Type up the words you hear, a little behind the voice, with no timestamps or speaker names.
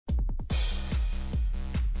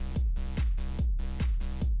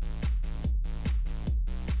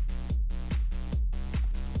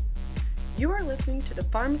You are listening to the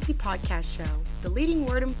Pharmacy Podcast Show, the leading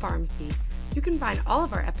word in pharmacy. You can find all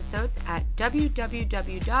of our episodes at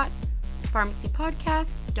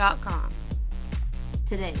www.pharmacypodcast.com.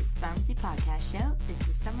 Today's Pharmacy Podcast Show is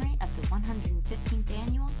the summary of the 115th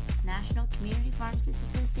Annual National Community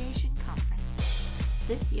Pharmacists Association Conference.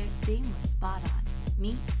 This year's theme was spot on: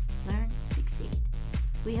 meet, learn, succeed.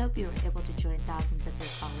 We hope you were able to join thousands of your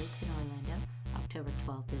colleagues in Orlando, October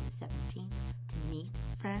 12th through the 17th, to meet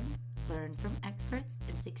friends, learn from experts,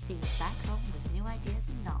 and succeed back home with new ideas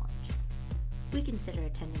and knowledge. We consider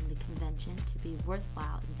attending the convention to be a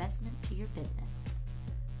worthwhile investment to your business.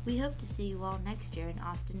 We hope to see you all next year in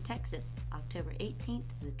Austin, Texas, October 18th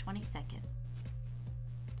to the 22nd.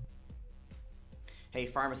 Hey,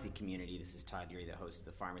 pharmacy community, this is Todd Urey, the host of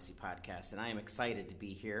the Pharmacy Podcast, and I am excited to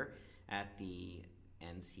be here at the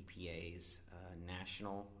NCPA's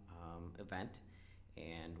national event.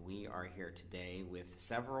 And we are here today with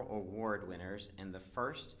several award winners, and the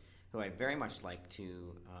first who I'd very much like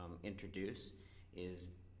to introduce is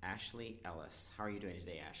Ashley Ellis. How are you doing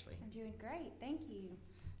today, Ashley? I'm doing great, thank you.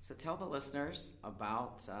 So tell the listeners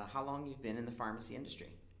about how long you've been in the pharmacy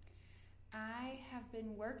industry. I have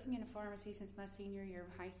been working in a pharmacy since my senior year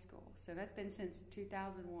of high school, so that's been since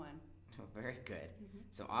 2001. Oh, very good. Mm-hmm.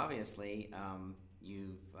 So obviously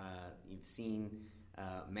you've seen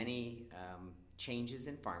many changes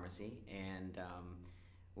in pharmacy, and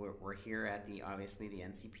we're here at the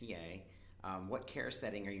NCPA. What care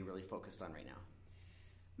setting are you really focused on right now?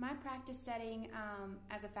 My practice setting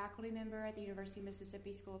as a faculty member at the University of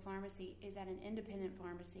Mississippi School of Pharmacy is at an independent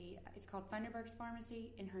pharmacy. It's called Funderburg's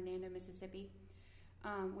Pharmacy in Hernando, Mississippi.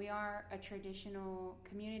 We are a traditional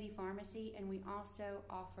community pharmacy, and we also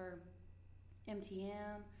offer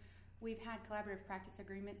MTM. We've had collaborative practice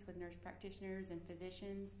agreements with nurse practitioners and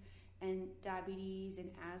physicians, and diabetes and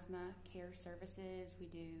asthma care services. We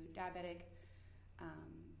do diabetic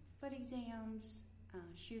foot exams,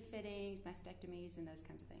 shoe fittings, mastectomies, and those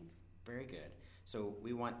kinds of things. Very good. So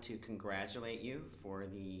we want to congratulate you for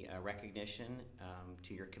the recognition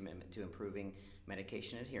to your commitment to improving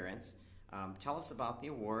medication adherence. Tell us about the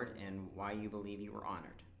award and why you believe you were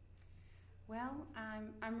honored. Well,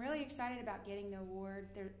 I'm really excited about getting the award.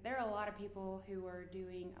 There are a lot of people who are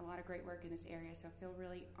doing a lot of great work in this area, so I feel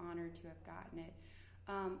really honored to have gotten it.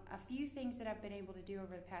 A few things that I've been able to do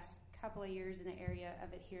over the past couple of years in the area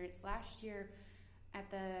of adherence. Last year at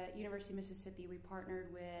the University of Mississippi, we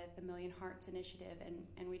partnered with the Million Hearts Initiative,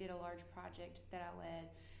 and we did a large project that I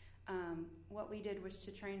led. What we did was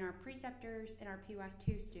to train our preceptors and our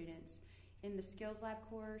PY2 students in the Skills Lab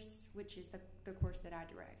course, which is the course that I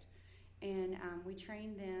direct. And we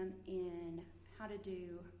trained them in how to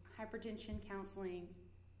do hypertension counseling,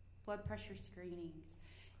 blood pressure screenings,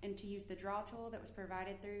 and to use the draw tool that was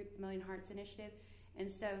provided through Million Hearts Initiative.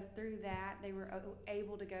 And so through that, they were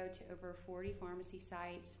able to go to over 40 pharmacy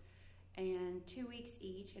sites and 2 weeks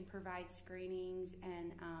each and provide screenings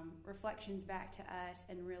and reflections back to us,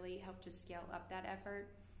 and really help to scale up that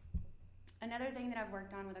effort. Another thing that I've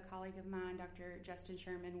worked on with a colleague of mine, Dr. Justin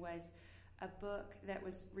Sherman, was a book that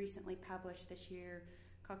was recently published this year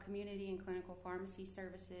called Community and Clinical Pharmacy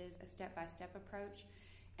Services, a Step-by-Step Approach.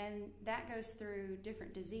 And that goes through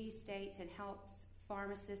different disease states and helps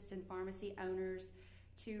pharmacists and pharmacy owners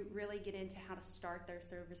to really get into how to start their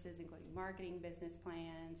services, including marketing, business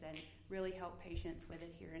plans, and really help patients with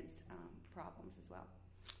adherence problems as well.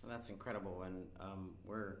 Well, that's incredible, and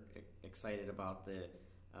we're excited about the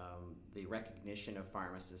recognition of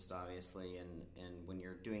pharmacists, obviously, and when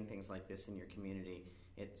you're doing things like this in your community,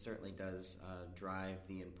 it certainly does drive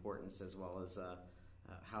the importance as well as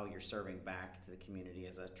how you're serving back to the community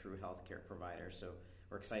as a true healthcare provider. So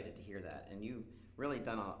we're excited to hear that. And you've really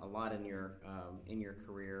done a lot in your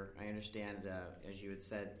career. I understand, as you had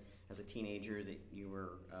said, as a teenager that you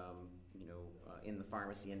were in the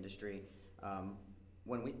pharmacy industry.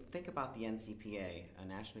 When we think about the NCPA, a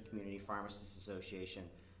National Community Pharmacists Association,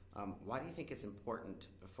 why do you think it's important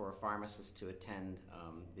for a pharmacist to attend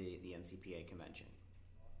the NCPA convention?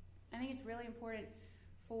 I think it's really important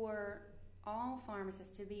for all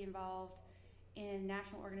pharmacists to be involved in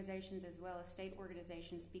national organizations as well as state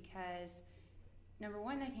organizations, because number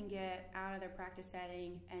one, they can get out of their practice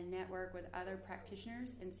setting and network with other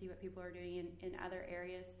practitioners and see what people are doing in other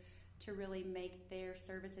areas to really make their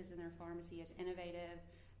services in their pharmacy as innovative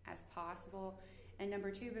as possible. And number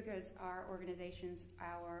two, because our organizations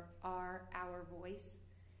are our voice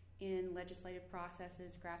in legislative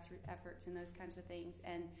processes, grassroots efforts, and those kinds of things.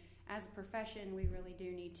 And as a profession, we really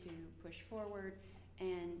do need to push forward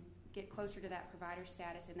and get closer to that provider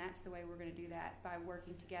status, and that's the way we're going to do that, by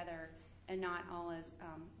working together and not all as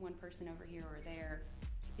one person over here or there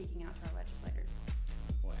speaking out to our legislators.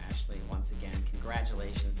 Well, Ashley, once again,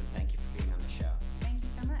 congratulations and thank you for being on the show. Thank you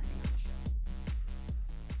so much.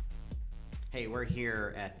 Hey, we're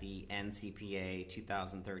here at the NCPA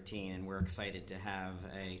 2013, and we're excited to have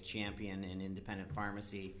a champion in independent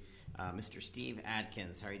pharmacy, Mr. Steve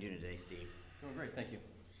Adkins. How are you doing today, Steve? Doing great, thank you.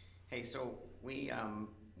 Hey, so we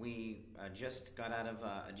just got out of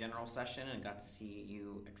a general session and got to see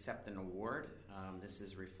you accept an award. This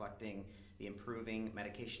is reflecting the improving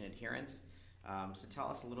medication adherence. So tell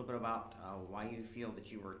us a little bit about why you feel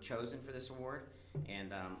that you were chosen for this award,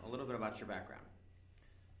 and a little bit about your background.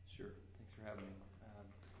 Sure, thanks for having me.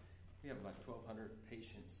 We have about 1,200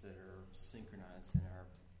 patients that are synchronized in our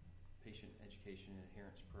patient education and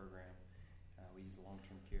adherence program. We use the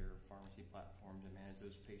long-term care pharmacy platform to manage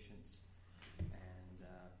those patients, and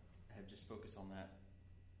have just focused on that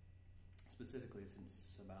specifically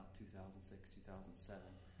since about 2006, 2007.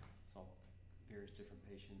 Saw various different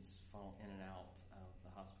patients funnel in and out of the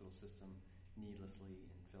hospital system needlessly,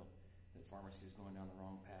 and felt that pharmacy was going down the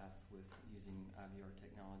wrong path with using IVR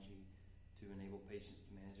technology to enable patients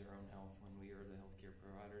to manage their own health when we are the healthcare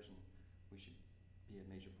providers, and we should be a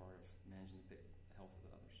major part of managing the health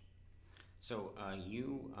of others. So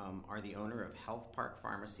you are the owner of Health Park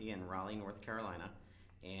Pharmacy in Raleigh, North Carolina,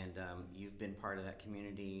 and you've been part of that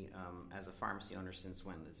community as a pharmacy owner since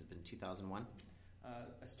when? Has it been 2001?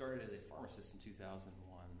 I started as a pharmacist in 2001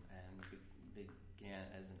 and began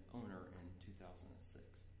as an owner in 2006.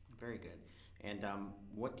 Very good. And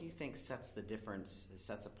what do you think sets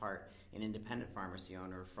apart an independent pharmacy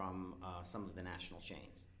owner from some of the national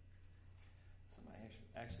chains? Somebody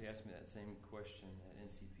actually asked me that same question at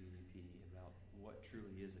NCPA about what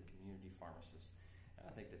truly is a community pharmacist. And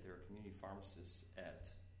I think that there are community pharmacists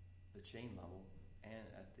at the chain level and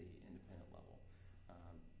at the independent level.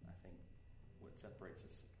 I think what separates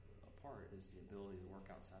us apart is the ability to work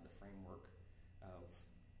outside the framework of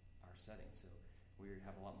our setting. So we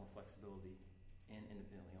have a lot more flexibility in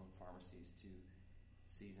independently owned pharmacies to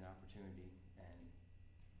seize an opportunity and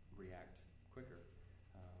react quicker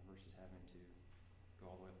versus having to go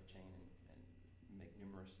all the way up the chain and make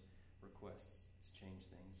numerous requests to change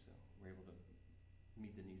things. So we're able to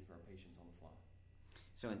meet the needs of our patients on the fly.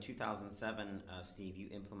 So in 2007, Steve, you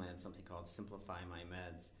implemented something called Simplify My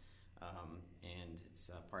Meds, and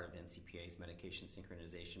it's part of NCPA's medication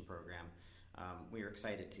synchronization program. We were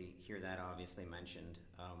excited to hear that obviously mentioned.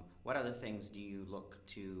 What other things do you look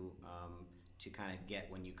to kind of get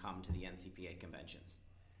when you come to the NCPA conventions?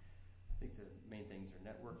 I think the main things are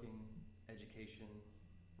networking, education,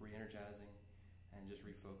 re-energizing, and just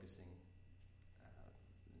refocusing me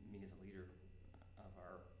as a leader of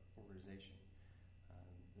our organization.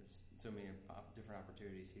 There's so many different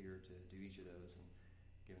opportunities here to do each of those, and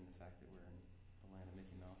given the fact that we're in the land of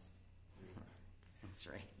Mickey Mouse, that's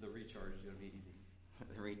right. The recharge is going to be easy.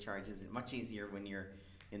 The recharge is much easier when you're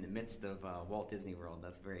in the midst of Walt Disney World.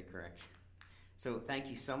 That's very correct. So thank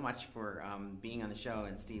you so much for being on the show.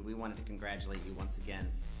 And Steve, we wanted to congratulate you once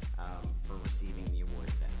again for receiving the award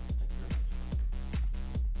today. Thank you very much.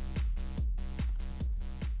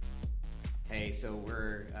 Hey, so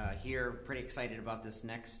we're here pretty excited about this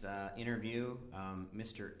next interview.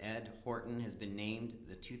 Mr. Ed Horton has been named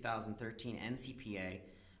the 2013 NCPA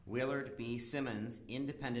Willard B. Simmons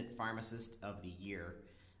Independent Pharmacist of the Year.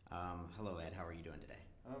 Hello, Ed. How are you doing today?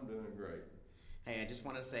 I'm doing great. Hey, I just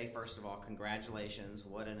want to say, first of all, congratulations.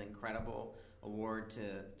 What an incredible award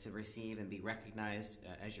to receive and be recognized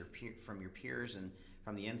as from your peers and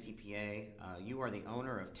from the NCPA. You are the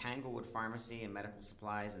owner of Tanglewood Pharmacy and Medical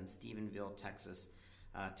Supplies in Stephenville, Texas.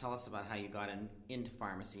 Tell us about how you got into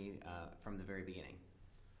pharmacy from the very beginning.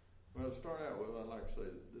 Well, to start out with, I'd like to say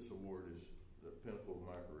that this award is the pinnacle of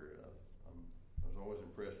my career. I was always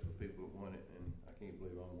impressed with the people that won it, and I can't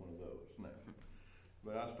believe I'm one of those now.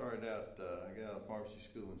 But I started out, I got out of pharmacy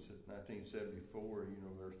school in 1974 at the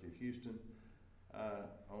University of Houston. I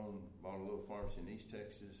bought a little pharmacy in East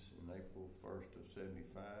Texas in April 1st of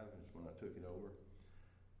 75 is when I took it over.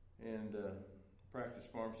 And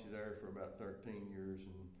practiced pharmacy there for about 13 years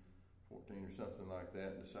and 14 or something like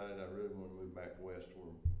that, and decided I really wanted to move back west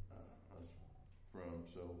where I was from.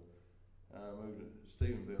 So I moved to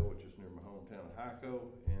Stephenville, which is near my hometown of Hyco,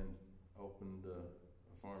 and opened a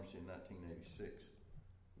pharmacy in 1986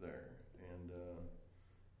 there. And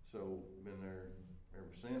so been there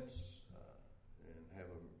ever since, and have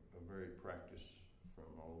a very practice from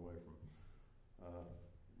all the way from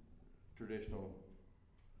traditional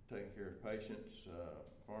taking care of patients,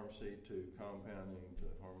 pharmacy, to compounding, to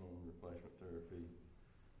hormone replacement therapy,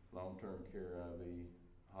 long-term care, IV,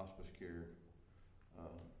 hospice care,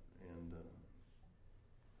 and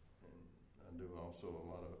I do also a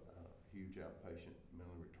lot of huge outpatient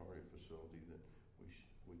mentally retarded facility that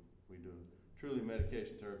we do truly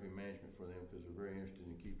medication therapy management for them because they're very interested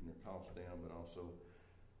in keeping their costs down, but also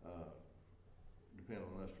depend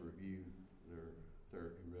on us to review their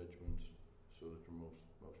therapy regimens so that they're most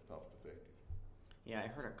cost effective. Yeah, I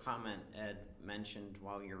heard a comment Ed mentioned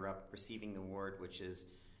while you were up receiving the award, which is,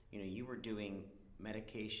 you were doing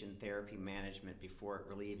medication therapy management before it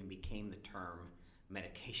really even became the term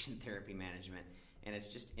medication therapy management. And it's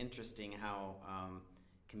just interesting how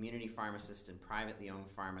community pharmacists and privately owned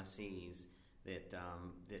pharmacies that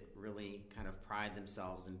really kind of pride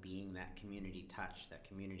themselves in being that community touch, that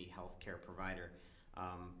community healthcare provider.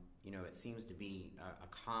 It seems to be a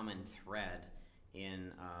common thread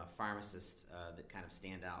in pharmacists that kind of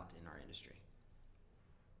stand out in our industry.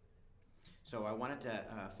 So I wanted to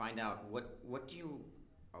find out what do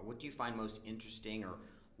you find most interesting, or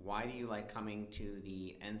why do you like coming to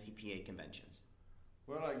the NCPA conventions?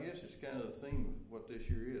 Well, I guess it's kind of the theme of what this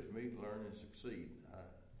year is: meet, learn, and succeed.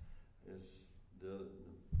 As the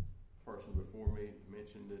person before me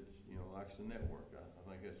mentioned, that likes to network. I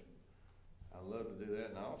think I love to do that,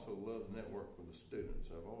 and I also love to network with the students.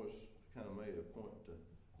 I've always kind of made a point to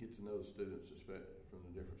get to know the students, especially from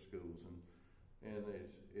the different schools, and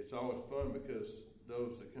it's always fun because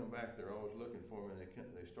those that come back, they're always looking for me, and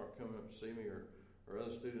they start coming up to see me, or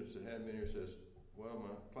other students that haven't been here says, well,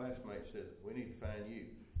 my classmate said we need to find you,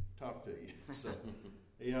 talk to you. So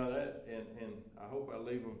that, and I hope I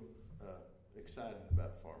leave them excited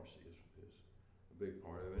about pharmacy is a big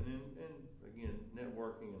part of it, and again,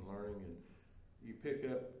 networking and learning, and you pick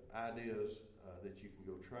up ideas that you can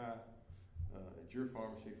go try at your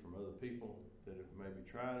pharmacy from other people that have maybe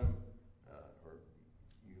tried them, or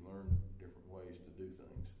you learn different ways to do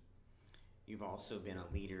things. You've also been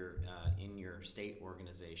a leader in your state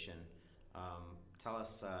organization. Tell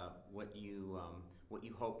us what you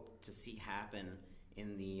hope to see happen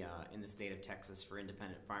in the state of Texas for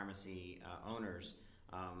independent pharmacy owners.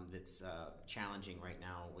 That's challenging right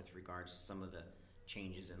now with regards to some of the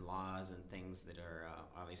changes in laws and things that are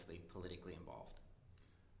obviously politically involved.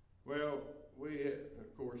 Well, we,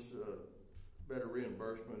 of course, better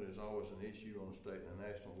reimbursement is always an issue on a state and a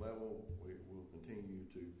national level. We will continue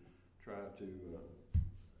to try to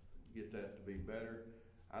get that to be better.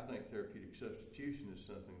 I think therapeutic substitution is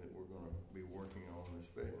something that we're going to be working on, and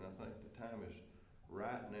I think the time is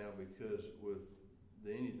right now, because with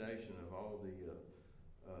the inundation of all the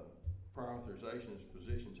prior authorizations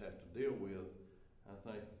physicians have to deal with, I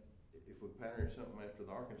think if we pattern something after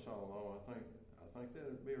the Arkansas law, I think that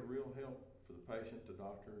would be a real help for the patient, the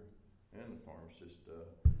doctor, and the pharmacist,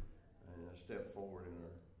 and a step forward in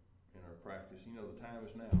our practice. The time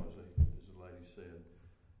is now, as the lady said.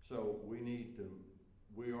 So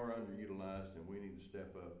we are underutilized, and we need to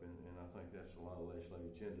step up, and I think that's a lot of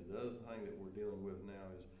legislative agenda. The other thing that we're dealing with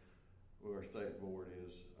now is, with our state board,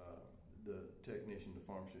 is the technician to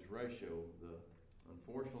pharmacist ratio.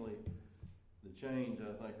 Unfortunately, the change,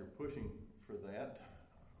 I think, are pushing for that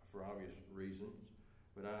for obvious reasons,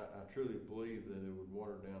 but I truly believe that it would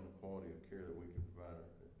water down the quality of care that we can provide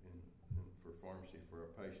for pharmacy for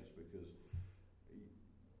our patients, because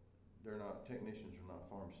technicians are not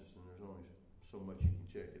pharmacists, and there's only so much you can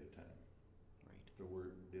check at a time. Right. So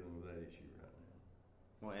we're dealing with that issue right now.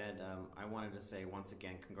 Well, Ed, I wanted to say once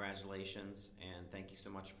again, congratulations, and thank you so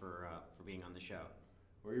much for being on the show.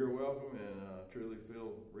 Well, you're welcome, and truly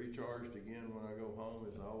feel recharged again when I go home,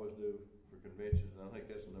 as I always do for conventions, and I think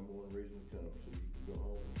that's the number one reason to come, so you can go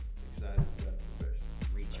home excited about the profession.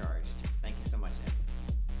 Recharged. Thank you so much, Ed.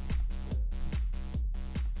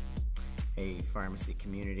 Hey, pharmacy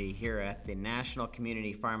community. Here at the National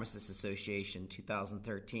Community Pharmacists Association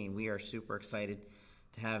 2013, we are super excited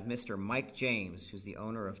to have Mr. Mike James, who's the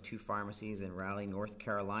owner of 2 pharmacies in Raleigh, North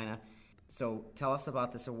Carolina. So tell us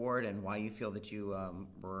about this award and why you feel that you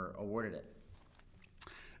were awarded it.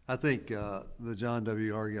 I think the John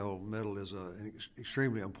W. Argyle Medal is an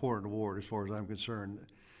extremely important award as far as I'm concerned.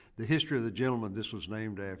 The history of the gentleman this was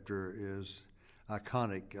named after is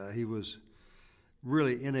iconic. He was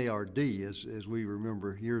really NARD, as we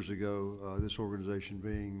remember years ago, this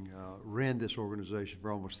organization ran this organization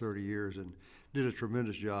for almost 30 years and did a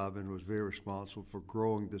tremendous job, and was very responsible for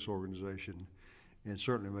growing this organization and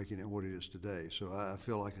certainly making it what it is today. So I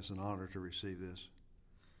feel like it's an honor to receive this.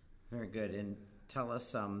 Very good. And tell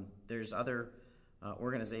us, there's other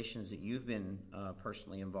organizations that you've been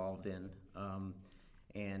personally involved in,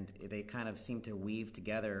 and they kind of seem to weave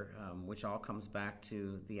together, which all comes back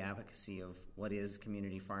to the advocacy of what is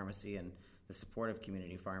community pharmacy and the support of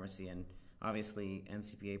community pharmacy, and obviously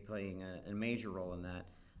NCPA playing a major role in that.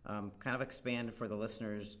 Kind of expand for the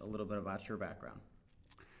listeners a little bit about your background.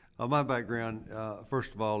 My background,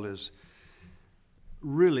 first of all, is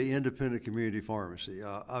really independent community pharmacy.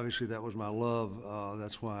 Obviously, that was my love.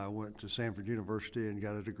 That's why I went to Samford University and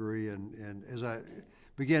got a degree. And as I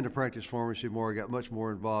began to practice pharmacy more, I got much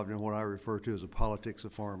more involved in what I refer to as the politics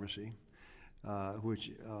of pharmacy,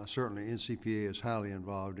 which certainly NCPA is highly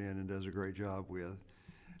involved in and does a great job with.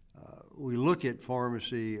 We look at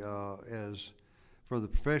pharmacy as from the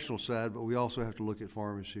professional side, but we also have to look at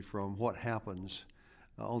pharmacy from what happens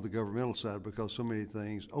on the governmental side, because so many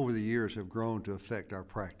things over the years have grown to affect our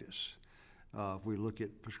practice. If we look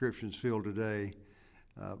at prescriptions filled today,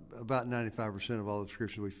 about 95% of all the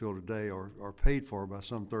prescriptions we fill today are paid for by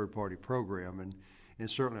some third-party program, and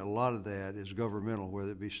certainly a lot of that is governmental,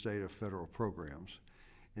 whether it be state or federal programs.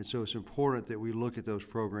 And so it's important that we look at those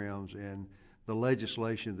programs and the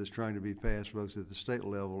legislation that's trying to be passed both at the state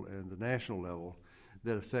level and the national level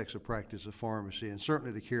that affects the practice of pharmacy and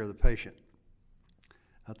certainly the care of the patient.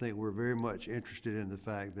 I think we're very much interested in the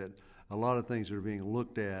fact that a lot of things that are being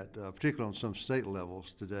looked at, particularly on some state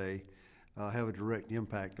levels today, have a direct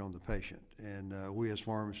impact on the patient. And we as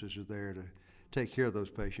pharmacists are there to take care of those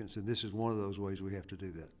patients, and this is one of those ways we have to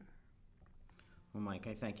do that. Well, Mike,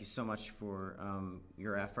 I thank you so much for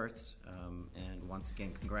your efforts, and once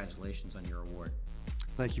again, congratulations on your award.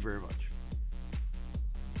 Thank you very much.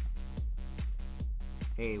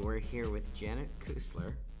 Hey, we're here with Janet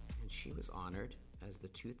Kusler, and she was honored as the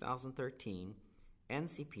 2013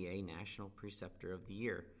 NCPA National Preceptor of the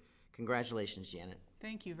Year. Congratulations, Janet.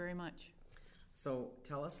 Thank you very much. So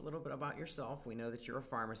tell us a little bit about yourself. We know that you're a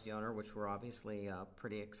pharmacy owner, which we're obviously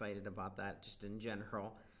pretty excited about that just in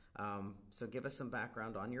general. So give us some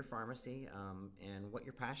background on your pharmacy and what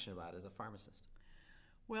you're passionate about as a pharmacist.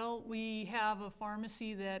 Well, we have a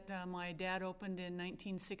pharmacy that my dad opened in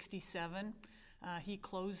 1967. He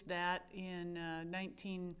closed that in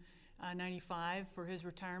 1995 for his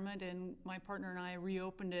retirement, and my partner and I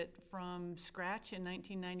reopened it from scratch in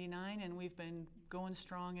 1999, and we've been going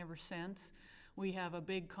strong ever since. We have a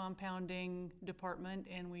big compounding department,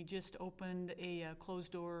 and we just opened a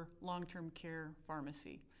closed-door long-term care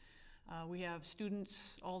pharmacy. We have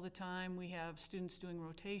students all the time. We have students doing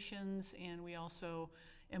rotations, and we also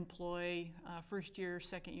employ first year,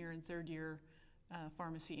 second year, and third year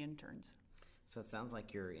pharmacy interns. So it sounds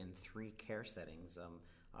like you're in 3 care settings,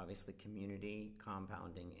 obviously community,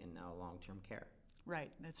 compounding, and now long-term care.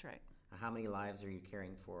 Right, that's right. How many lives are you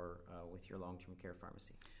caring for with your long-term care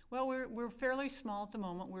pharmacy? Well, we're fairly small at the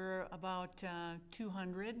moment. We're about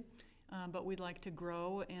 200, but we'd like to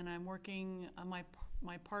grow, and I'm working,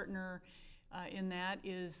 my partner in that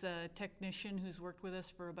is a technician who's worked with us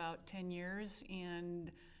for about 10 years,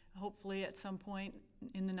 and hopefully at some point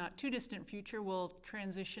in the not too distant future we'll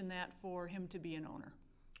transition that for him to be an owner.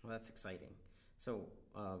 Well, that's exciting. So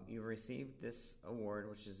you've received this award,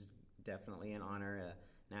 which is definitely an honor,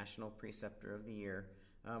 a National Preceptor of the Year.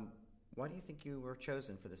 Why do you think you were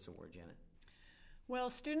chosen for this award, Janet? Well,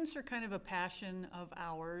 students are kind of a passion of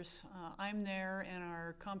ours. I'm there, and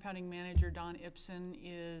our compounding manager, Don Ibsen,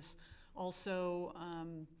 is also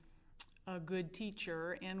a good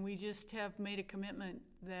teacher, and we just have made a commitment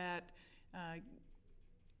that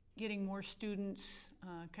getting more students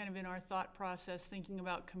kind of in our thought process, thinking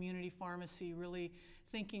about community pharmacy, really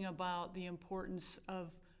thinking about the importance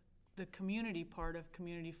of the community part of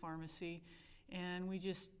community pharmacy. And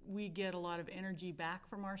we get a lot of energy back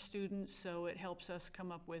from our students, so it helps us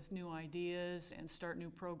come up with new ideas and start new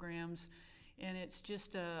programs. And it's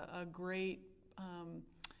just a great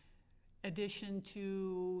addition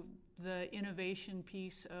to the innovation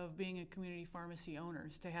piece of being a community pharmacy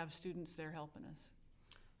owners, to have students there helping us.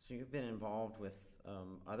 So you've been involved with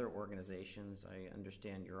other organizations. I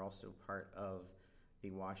understand you're also part of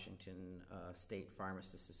the Washington State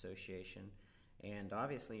Pharmacists Association, and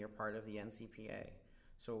obviously you're part of the NCPA.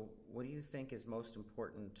 So what do you think is most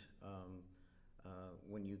important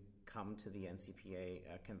when you come to the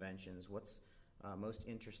NCPA conventions? What's most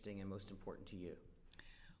interesting and most important to you?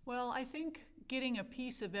 Well, I think getting a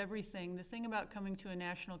piece of everything. The thing about coming to a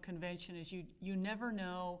national convention is you never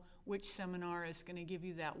know which seminar is going to give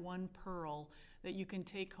you that one pearl that you can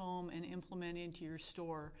take home and implement into your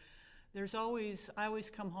store. I always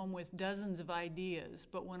come home with dozens of ideas,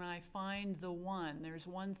 but when I find there's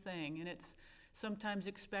one thing, and it's sometimes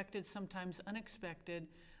expected, sometimes unexpected,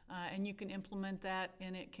 and you can implement that,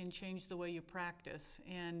 and it can change the way you practice.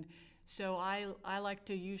 And so I like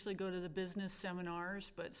to usually go to the business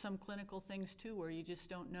seminars, but some clinical things too, where you just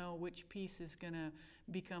don't know which piece is going to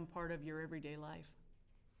become part of your everyday life.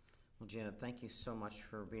 Well, Janet, thank you so much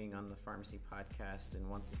for being on the Pharmacy Podcast, and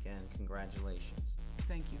once again, congratulations.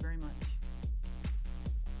 Thank you very much.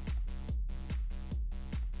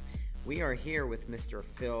 We are here with Mr.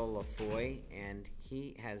 Phil Lafoy, and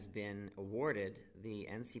he has been awarded the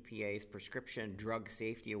NCPA's Prescription Drug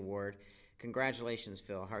Safety Award. Congratulations,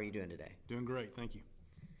 Phil. How are you doing today? Doing great, thank you.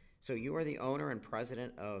 So you are the owner and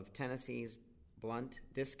president of Tennessee's Blunt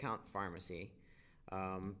Discount Pharmacy,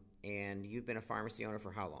 and you've been a pharmacy owner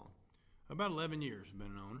for how long? About 11 years I've been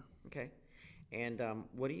an owner. Okay. And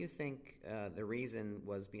what do you think the reason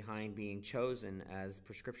was behind being chosen as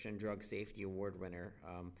Prescription Drug Safety Award winner?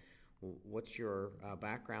 What's your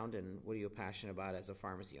background, and what are you passionate about as a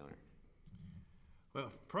pharmacy owner?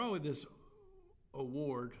 Well, probably this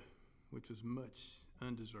award, which was much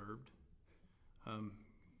undeserved,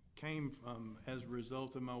 came as a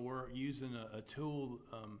result of my work using a tool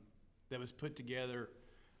that was put together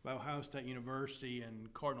by Ohio State University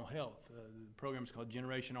and Cardinal Health. The program is called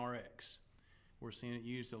Generation RX. We're seeing it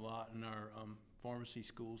used a lot in our pharmacy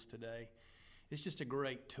schools today. It's just a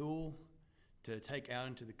great tool to take out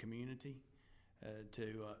into the community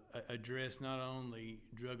to address not only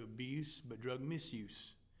drug abuse but drug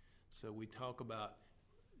misuse. So we talk about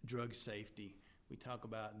drug safety. We talk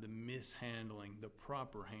about the mishandling, the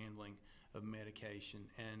proper handling of medication,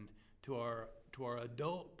 and to our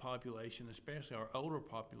adult population, especially our older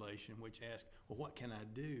population, which asks, well, what can I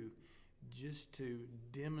do? Just to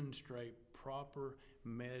demonstrate proper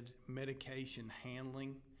medication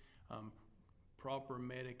handling, proper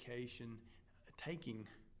medication taking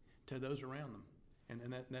to those around them.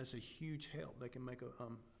 And that's a huge help. They can make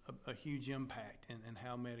a huge impact in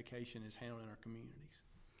how medication is handled in our communities.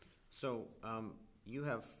 So you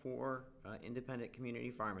have 4 independent community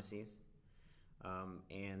pharmacies,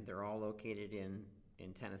 and they're all located in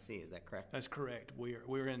Tennessee. Is that correct? That's correct.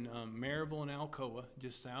 We're in Maryville and Alcoa,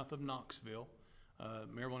 just south of Knoxville.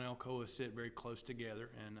 Maryville and Alcoa sit very close together,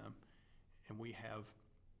 and we have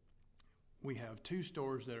 2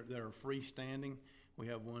 stores that are freestanding. We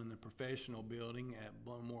have one in the professional building at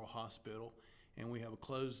Blunt Memorial Hospital, and we have a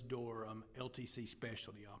closed-door LTC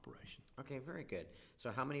specialty operation. Okay, very good. So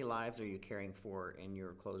how many lives are you caring for in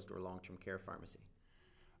your closed-door long-term care pharmacy?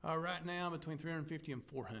 Right now, between 350 and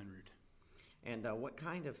 400. And what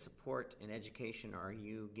kind of support and education are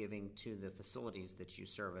you giving to the facilities that you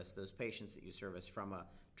service, those patients that you service, from a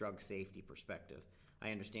drug safety perspective?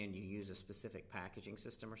 I understand you use a specific packaging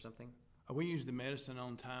system or something? We use the Medicine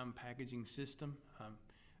on Time packaging system.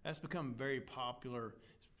 That's become very popular,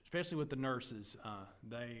 especially with the nurses.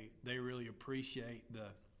 They really appreciate the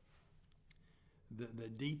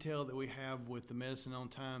detail that we have with the Medicine on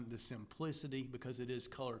Time, the simplicity, because it is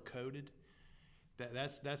color coded.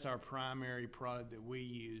 That's our primary product that we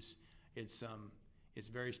use. It's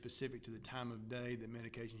very specific to the time of day that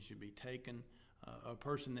medication should be taken. A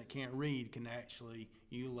person that can't read can actually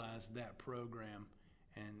utilize that program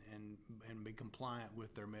and be compliant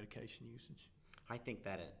with their medication usage. I think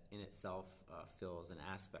that in itself, Phil, is an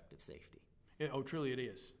aspect of safety. Truly it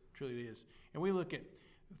is. Truly it is. And we look at,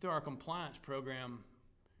 through our compliance program,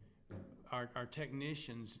 our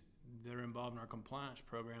technicians that are involved in our compliance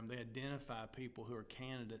program, they identify people who are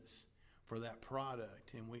candidates for that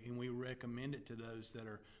product, and we recommend it to those that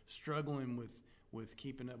are struggling with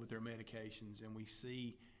keeping up with their medications. And we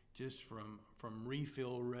see just from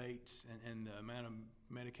refill rates and the amount of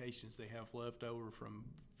medications they have left over from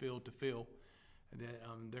fill to fill, that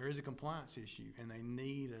there is a compliance issue, and they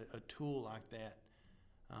need a tool like that.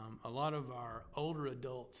 A lot of our older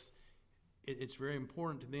adults, it's very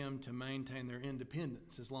important to them to maintain their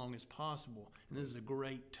independence as long as possible, and this is a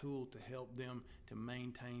great tool to help them to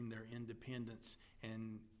maintain their independence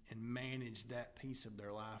and manage that piece of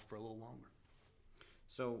their life for a little longer.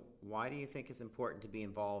 So why do you think it's important to be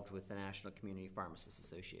involved with the National Community Pharmacists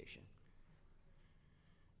Association?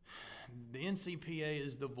 The NCPA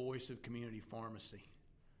is the voice of community pharmacy.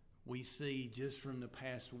 We see just from the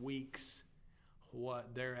past weeks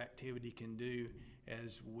what their activity can do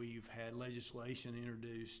as we've had legislation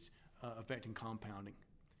introduced affecting compounding.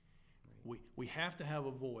 We have to have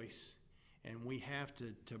a voice, and we have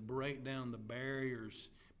to break down the barriers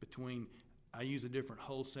between. I use a different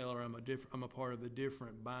wholesaler. I'm a part of a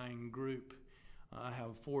different buying group. I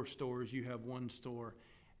have 4 stores. You have 1 store.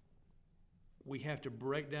 We have to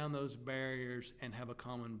break down those barriers and have a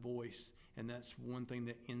common voice, and that's one thing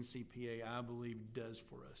that NCPA, I believe, does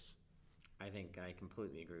for us. I think I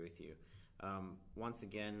completely agree with you. Once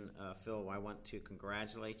again, Phil, I want to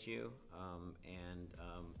congratulate you, and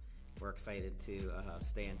we're excited to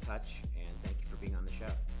stay in touch, and thank you for being on the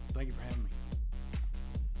show. Thank you for having me.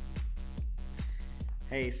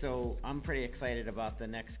 Hey, so I'm pretty excited about the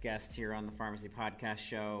next guest here on the Pharmacy Podcast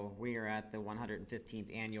Show. We are at the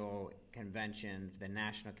 115th Annual Convention of the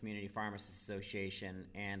National Community Pharmacists Association,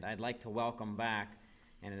 and I'd like to welcome back,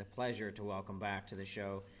 and it's a pleasure to welcome back to the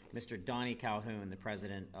show, Mr. Donnie Calhoun, the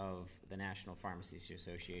president of the National Pharmacists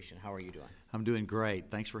Association. How are you doing? I'm doing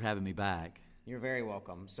great. Thanks for having me back. You're very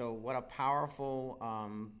welcome. So what a powerful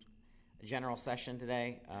general session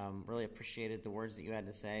today. Really appreciated the words that you had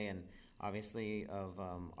to say, and obviously of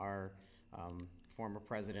our former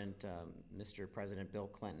president, Mr. President Bill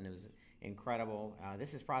Clinton. It was incredible.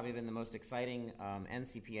 This has probably been the most exciting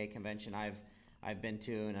NCPA convention I've been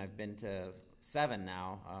to, and I've been to 7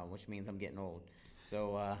 now, which means I'm getting old.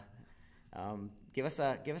 So give us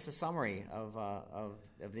a summary of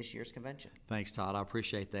this year's convention. Thanks, Todd. I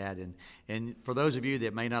appreciate that. And for those of you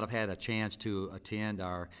that may not have had a chance to attend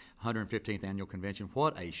our 115th annual convention,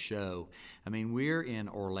 what a show. I mean, we're in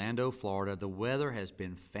Orlando, Florida. The weather has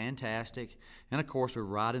been fantastic. And, of course, we're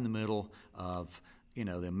right in the middle of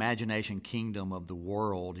the imagination kingdom of the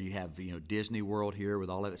world. You have, Disney World here with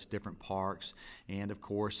all of its different parks. And, of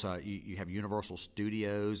course, you have Universal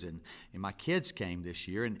Studios. And my kids came this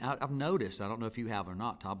year. And I've noticed, I don't know if you have or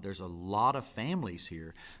not, Tom, there's a lot of families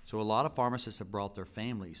here. So a lot of pharmacists have brought their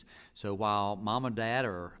families. So while mom and dad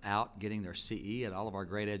are out getting their CE at all of our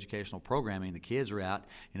great educational programming, the kids are out,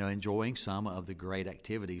 enjoying some of the great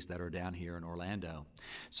activities that are down here in Orlando.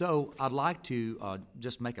 So I'd like to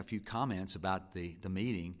just make a few comments about the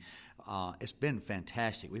meeting. It's been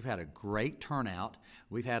fantastic. We've had a great turnout.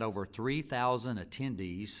 We've had over 3,000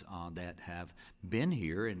 attendees that have been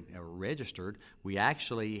here and are registered. We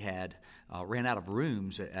actually had ran out of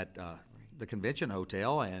rooms at the convention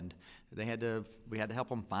hotel, and we had to help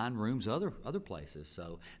them find rooms other places.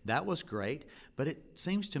 So that was great. But it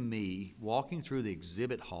seems to me, walking through the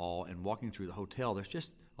exhibit hall and walking through the hotel, there's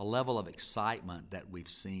just a level of excitement that we've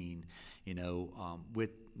seen,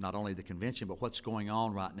 with not only the convention, but what's going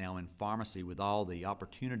on right now in pharmacy with all the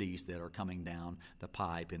opportunities that are coming down the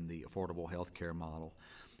pipe in the affordable health care model.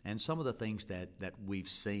 And some of the things that we've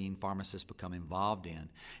seen pharmacists become involved in.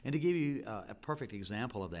 And to give you a perfect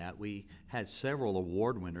example of that, we had several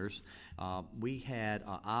award winners. We had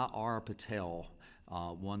I.R. Patel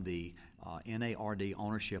won the NARD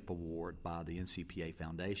Ownership Award by the NCPA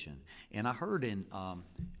Foundation. And I heard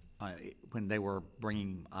when they were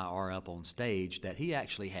bringing IR up on stage that he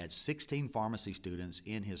actually had 16 pharmacy students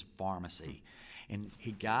in his pharmacy. And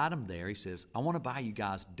he got them there. He says, I want to buy you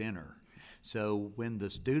guys dinner. So when the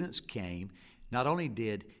students came, not only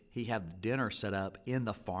did he have dinner set up in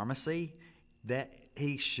the pharmacy, that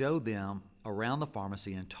he showed them around the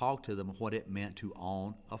pharmacy and talked to them what it meant to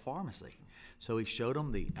own a pharmacy. So he showed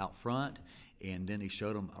them the out front, and then he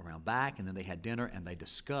showed them around back, and then they had dinner, and they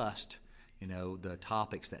discussed the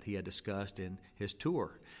topics that he had discussed in his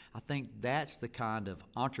tour. I think that's the kind of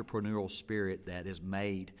entrepreneurial spirit that has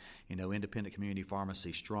made, independent community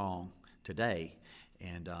pharmacy strong today.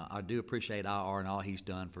 And I do appreciate IR and all he's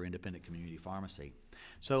done for independent community pharmacy.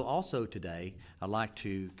 So also today, I'd like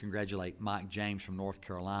to congratulate Mike James from North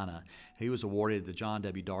Carolina. He was awarded the John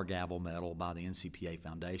W. Dargavel Medal by the NCPA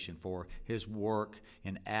Foundation for his work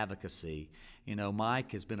in advocacy.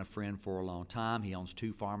 Mike has been a friend for a long time. He owns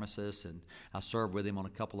 2 pharmacists, and I served with him on a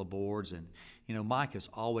couple of boards. And, Mike has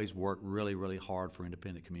always worked really, really hard for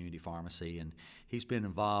independent community pharmacy, and he's been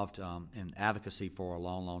involved in advocacy for a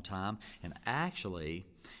long, long time. And actually,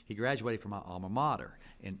 he graduated from my alma mater.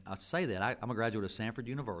 And I say that, I'm a graduate of Sanford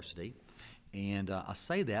University, and I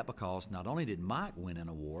say that because not only did Mike win an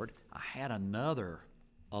award, I had another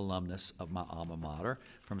alumnus of my alma mater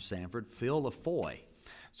from Sanford, Phil LaFoy.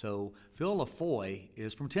 So Phil LaFoy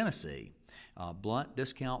is from Tennessee, Blunt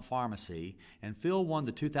Discount Pharmacy, and Phil won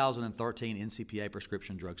the 2013 NCPA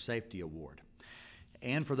Prescription Drug Safety Award.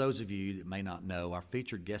 And for those of you that may not know, our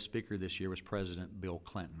featured guest speaker this year was President Bill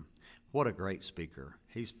Clinton. What a great speaker.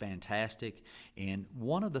 He's fantastic. And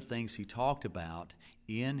one of the things he talked about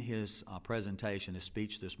in his presentation, his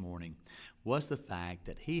speech this morning, was the fact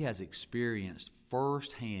that he has experienced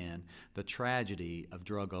firsthand the tragedy of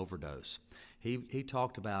drug overdose. He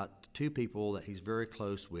talked about 2 people that he's very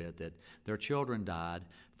close with, that their children died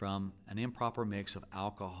from an improper mix of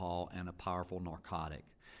alcohol and a powerful narcotic.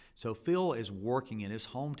 So Phil is working in his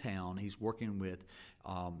hometown. He's working with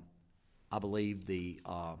I believe, the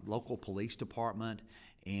local police department,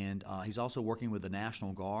 and he's also working with the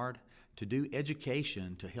National Guard to do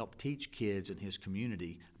education to help teach kids in his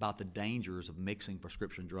community about the dangers of mixing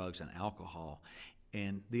prescription drugs and alcohol.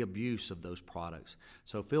 and the abuse of those products.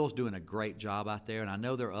 So Phil's doing a great job out there, and I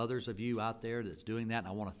know there are others of you out there that's doing that, and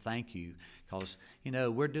I want to thank you because,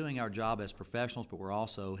 we're doing our job as professionals, but we're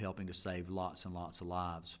also helping to save lots and lots of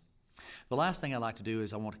lives. The last thing I'd like to do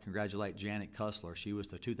is I want to congratulate Janet Cussler. She was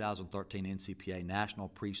the 2013 NCPA National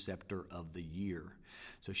Preceptor of the Year.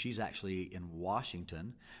 So she's actually in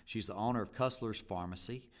Washington. She's the owner of Cussler's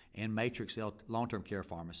Pharmacy and Matrix Long-Term Care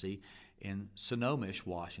Pharmacy in Snohomish,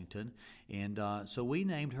 Washington. And so we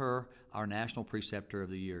named her our National Preceptor of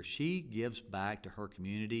the Year. She gives back to her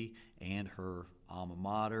community and her alma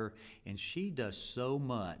mater, and she does so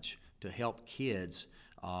much to help kids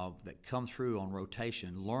that come through on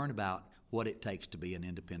rotation learn about what it takes to be an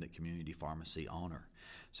independent community pharmacy owner.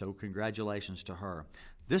 So congratulations to her.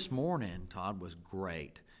 This morning, Todd, was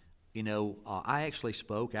great. I actually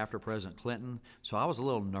spoke after President Clinton, so I was a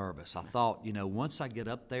little nervous. I thought, once I get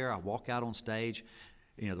up there, I walk out on stage,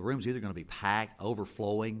 the room's either going to be packed,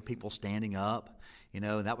 overflowing, people standing up, and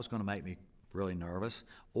that was going to make me really nervous.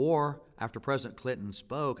 Or after President Clinton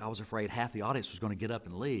spoke, I was afraid half the audience was going to get up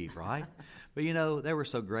and leave, right? But they were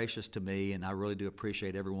so gracious to me, and I really do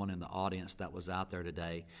appreciate everyone in the audience that was out there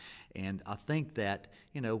today. And I think that,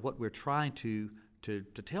 what we're trying to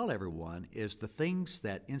tell everyone is the things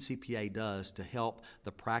that NCPA does to help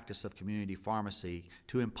the practice of community pharmacy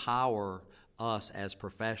to empower us as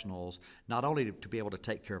professionals, not only to be able to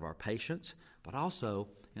take care of our patients, but also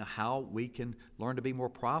how we can learn to be more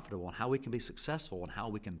profitable and how we can be successful and how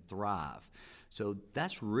we can thrive. So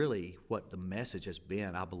that's really what the message has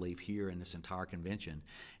been, I believe, here in this entire convention,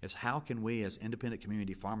 is how can we as independent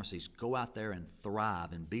community pharmacies go out there and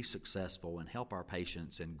thrive and be successful and help our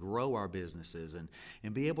patients and grow our businesses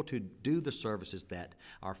and be able to do the services that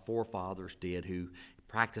our forefathers did who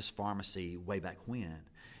practiced pharmacy way back when.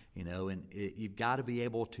 You've got to be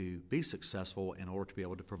able to be successful in order to be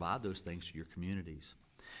able to provide those things to your communities.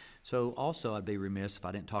 So also I'd be remiss if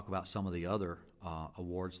I didn't talk about some of the other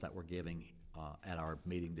awards that we're giving at our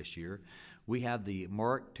meeting this year. We have the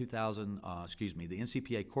Merck the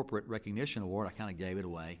NCPA Corporate Recognition Award. I kind of gave it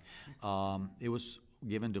away. It was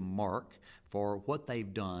given to Merck for what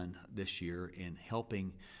they've done this year in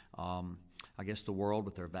helping, the world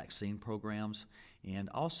with their vaccine programs, and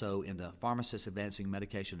also in the Pharmacists Advancing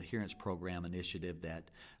Medication Adherence Program initiative that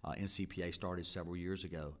NCPA started several years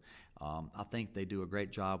ago. I think they do a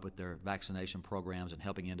great job with their vaccination programs and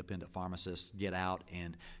helping independent pharmacists get out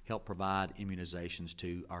and help provide immunizations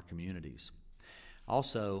to our communities.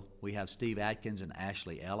 Also, we have Steve Atkins and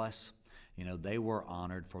Ashley Ellis. They were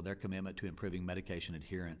honored for their commitment to improving medication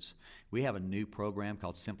adherence. We have a new program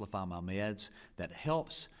called Simplify My Meds that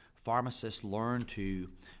helps pharmacists learn to,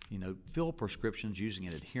 fill prescriptions using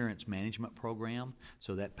an adherence management program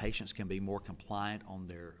so that patients can be more compliant on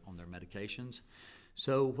their medications.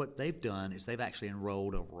 So what they've done is they've actually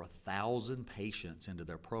enrolled over 1,000 patients into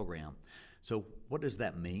their program. So what does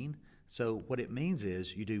that mean? So what it means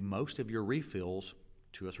is you do most of your refills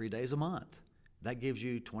 2 or 3 days a month. That gives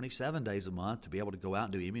you 27 days a month to be able to go out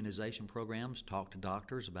and do immunization programs, talk to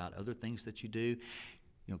doctors about other things that you do,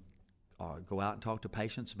 go out and talk to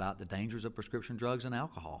patients about the dangers of prescription drugs and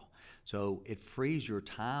alcohol. So it frees your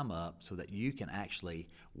time up so that you can actually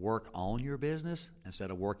work on your business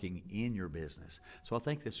instead of working in your business. So I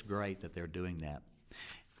think it's great that they're doing that.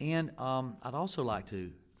 And I'd also like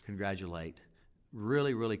to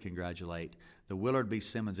really congratulate the Willard B.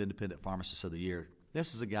 Simmons Independent Pharmacist of the Year.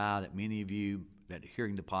 This is a guy that many of you that are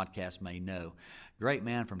hearing the podcast may know. Great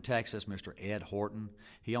man from Texas, Mr. Ed Horton.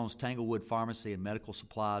 He owns Tanglewood Pharmacy and Medical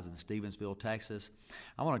Supplies in Stevensville, Texas.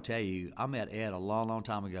 I want to tell you, I met Ed a long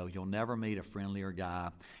time ago. You'll never meet a friendlier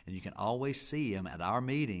guy, and you can always see him at our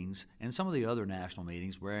meetings and some of the other national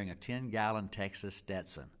meetings wearing a 10-gallon Texas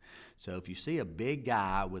Stetson. So if you see a big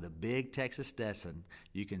guy with a big Texas Stetson,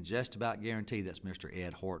 you can just about guarantee that's Mr.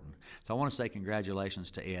 Ed Horton. So I want to say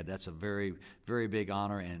congratulations to Ed. That's a very, very big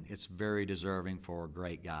honor, and it's very deserving for a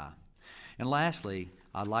great guy. And lastly,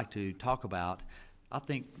 I'd like to talk about, I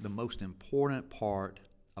think, the most important part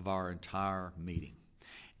of our entire meeting,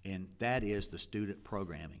 and that is the student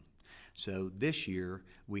programming. So this year,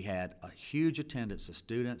 we had a huge attendance of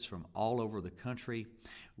students from all over the country.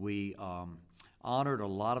 We honored a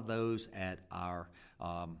lot of those at our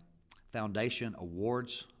Foundation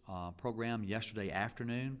Awards program yesterday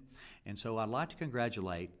afternoon. And so I'd like to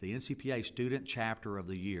congratulate the NCPA Student Chapter of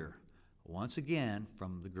the Year. Once again,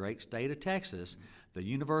 from the great state of Texas, the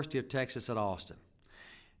University of Texas at Austin.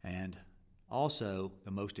 And also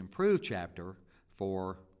the most improved chapter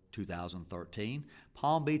for 2013,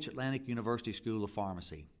 Palm Beach Atlantic University School of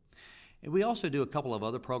Pharmacy. And we also do a couple of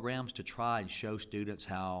other programs to try and show students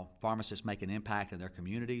how pharmacists make an impact in their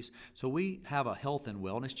communities. So we have a health and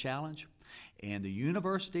wellness challenge, and the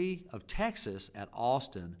University of Texas at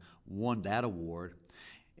Austin won that award.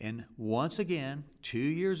 And once again, 2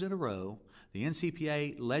 years in a row, the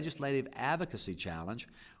NCPA Legislative Advocacy Challenge,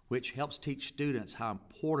 which helps teach students how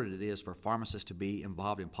important it is for pharmacists to be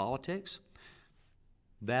involved in politics.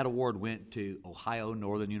 That award went to Ohio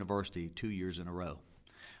Northern University 2 years in a row.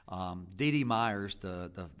 Dee Dee Myers,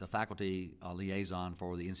 the faculty liaison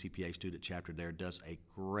for the NCPA student chapter there, does a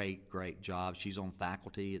great job. She's on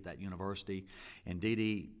faculty at that university, and Dee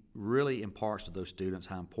Dee really imparts to those students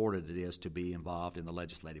how important it is to be involved in the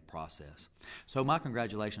legislative process. So my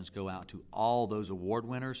congratulations go out to all those award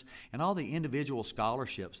winners and all the individual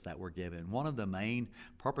scholarships that were given. One of the main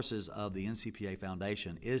purposes of the NCPA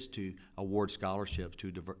Foundation is to award scholarships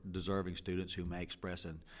to deserving students who may express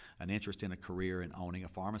an interest in a career in owning a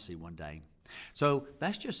pharmacy one day. So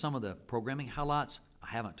that's just some of the programming highlights. I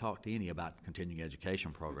haven't talked to any about continuing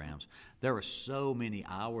education programs. There are so many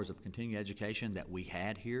hours of continuing education that we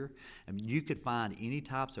had here. I mean, you could find any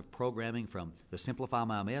types of programming, from the Simplify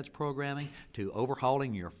My Meds programming to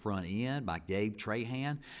Overhauling Your Front End by Gabe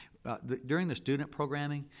Trahan. During the student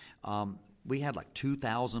programming, we had like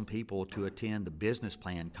 2,000 people to attend the business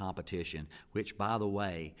plan competition, which, by the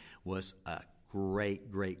way, was a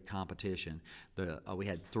great competition. We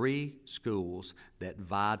had 3 schools that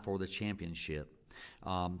vied for the championship.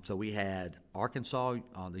 So we had Arkansas,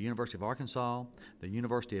 the University of Arkansas, the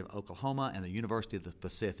University of Oklahoma, and the University of the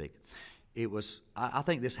Pacific. It was, I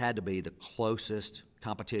think this had to be the closest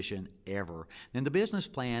competition ever. And the business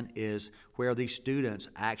plan is where these students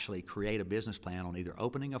actually create a business plan on either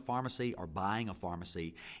opening a pharmacy or buying a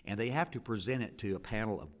pharmacy, and they have to present it to a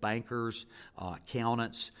panel of bankers,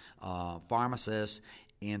 accountants, pharmacists,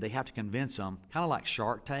 and they have to convince them, kind of like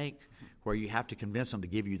Shark Tank, where you have to convince them to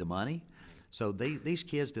give you the money. So these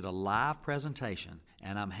kids did a live presentation,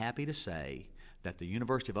 and I'm happy to say that the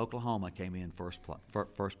University of Oklahoma came in first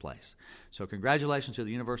place. So congratulations to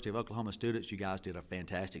the University of Oklahoma students. You guys did a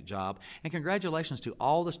fantastic job. And congratulations to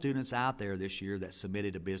all the students out there this year that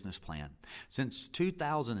submitted a business plan. Since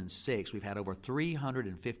 2006, we've had over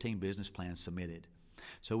 315 business plans submitted.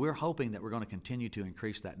 So we're hoping that we're going to continue to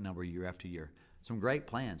increase that number year after year. Some great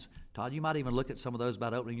plans. Todd, you might even look at some of those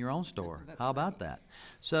about opening your own store. How about that?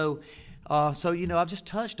 So you know, I've just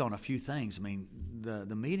touched on a few things. I mean,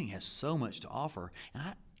 the meeting has so much to offer.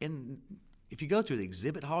 And if you go through the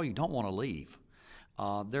exhibit hall, you don't want to leave.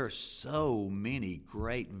 There are so many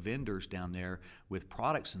great vendors down there with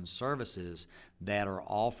products and services that are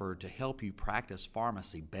offered to help you practice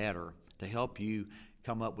pharmacy better, to help you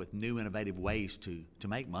come up with new innovative ways to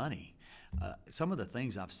make money. Some of the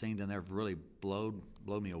things I've seen down there have really blown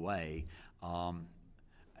me away.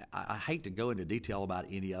 I hate to go into detail about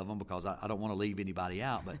any of them because I don't want to leave anybody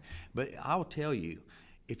out, but I will tell you,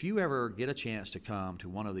 if you ever get a chance to come to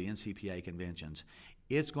one of the NCPA conventions,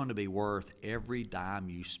 it's going to be worth every dime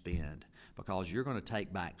you spend, because you're going to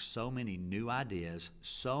take back so many new ideas,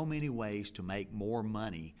 so many ways to make more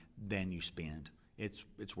money than you spend.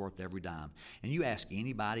 It's worth every dime. And you ask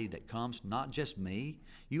anybody that comes, not just me,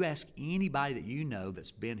 you ask anybody that you know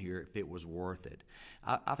that's been here if it was worth it.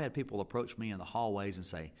 I've had people approach me in the hallways and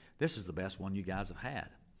say, this is the best one you guys have had.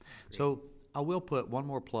 Great. So I will put one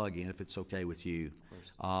more plug in, if it's okay with you.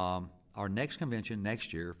 Our next convention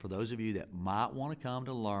next year, for those of you that might want to come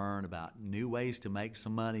to learn about new ways to make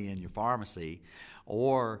some money in your pharmacy,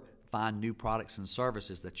 or find new products and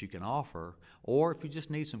services that you can offer, or if you just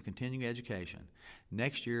need some continuing education,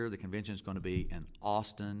 next year the convention is going to be in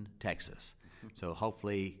Austin, Texas. So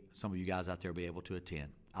hopefully some of you guys out there will be able to attend.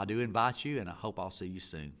 I do invite you, and I hope I'll see you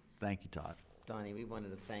soon. Thank you, Todd. Donnie, we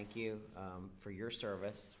wanted to thank you for your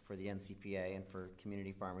service for the NCPA and for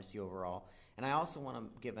community pharmacy overall. And I also want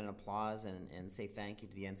to give an applause and say thank you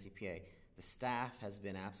to the NCPA. The staff has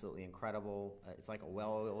been absolutely incredible. It's like a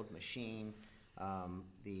well-oiled machine.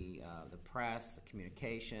 The press, the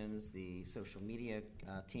communications, the social media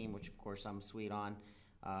team, which of course I'm sweet on,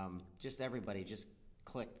 just everybody just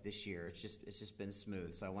clicked this year. It's just been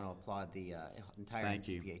smooth. So I want to applaud the entire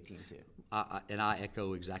NCPA team too. And I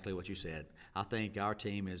echo exactly what you said. I think our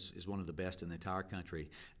team is one of the best in the entire country.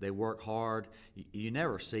 They work hard. You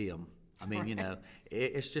never see them. I mean, you know,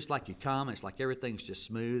 it's just like you come, it's like everything's just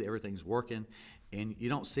smooth, everything's working, and you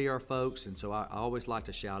don't see our folks, and so I always like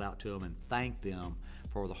to shout out to them and thank them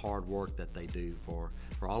for the hard work that they do for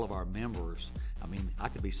all of our members. I mean, I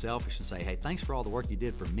could be selfish and say, hey, thanks for all the work you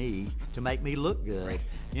did for me to make me look good,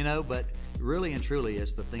 you know, but really and truly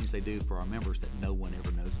it's the things they do for our members that no one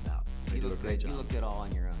ever knows about. They do a great job. You look good all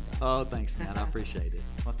on your own, Doc. Oh, thanks, man. I appreciate it.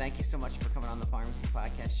 Well, thank you so much for coming on the Pharmacy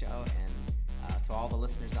Podcast Show, and to all the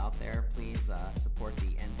listeners out there, please support the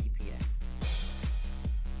NCPA.